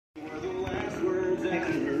And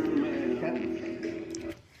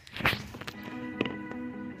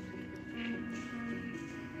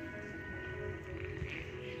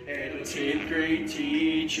a 10th grade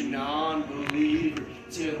teacher, non-believer,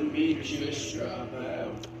 telling me to just drop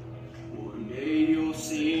out. One day you'll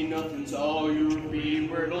see nothing's all you'll be,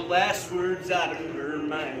 were the last words out of her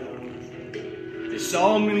mouth. They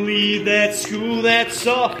saw me leave that school that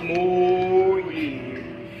sophomore year,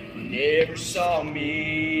 never saw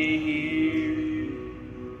me here.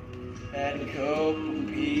 Had a couple of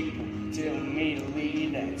people telling me to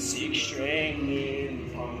leave that 6-string in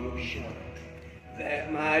the pawn shop.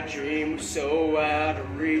 That my dream was so out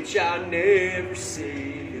of reach, I never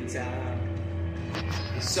see the time.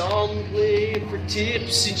 They saw me playing for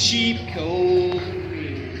tips and cheap cold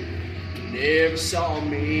beer, never saw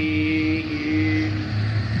me here.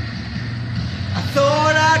 I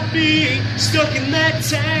thought I'd be stuck in that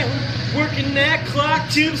town, working that clock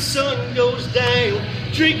till the sun goes down,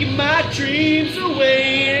 drinking my dreams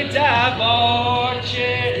away in a dive bar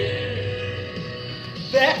chair.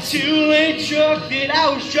 That 2-lane truck that I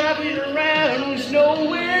was driving around was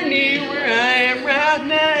nowhere near where I am right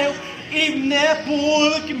now. Even that boy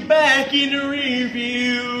looking back in the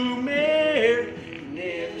rearview mirror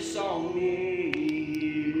never saw me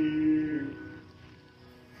here.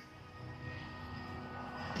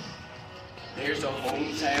 There's a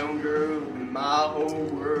hometown girl and my whole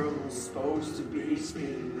world was supposed to be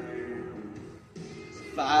spinning round. A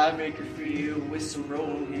 5-acre field with some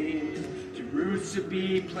rolling hills, the roots to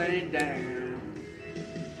be planted down.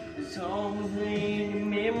 It's all the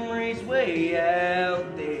memories way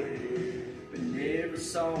out there, but never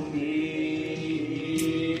saw me.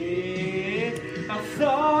 I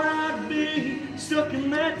thought I'd be stuck in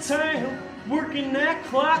that town, working that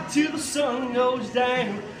clock till the sun goes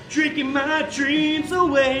down, drinking my dreams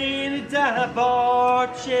away in a dive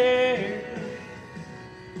bar chair.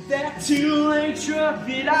 That 2-lane truck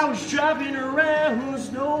that I was driving around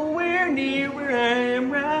was nowhere near where I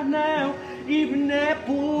am right now. Even that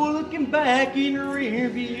boy looking back in the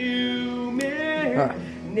rearview mirror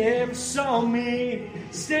never saw me.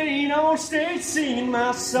 Standing on stage singing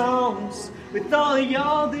my songs with all of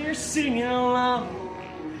y'all there singing along.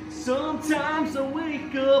 Sometimes I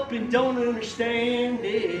wake up and don't understand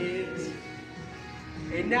it,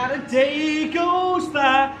 and not a day goes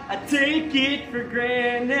by, I take it for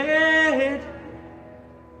granted.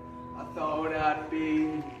 I thought I'd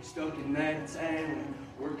be stuck in that town,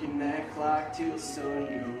 working that clock till the sun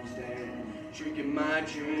goes down, drinking my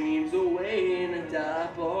dreams away in a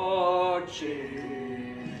dive bar chair.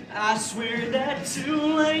 I swear that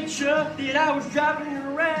 2-lane truck that I was driving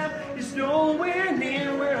around is nowhere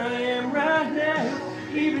near where I am right now.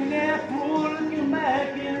 Even that boy looking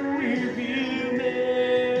back in the rearview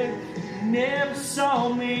mirror never saw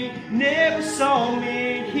me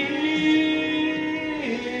here.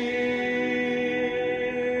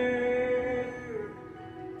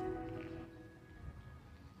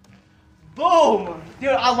 Boom! Dude,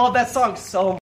 I love that song so much.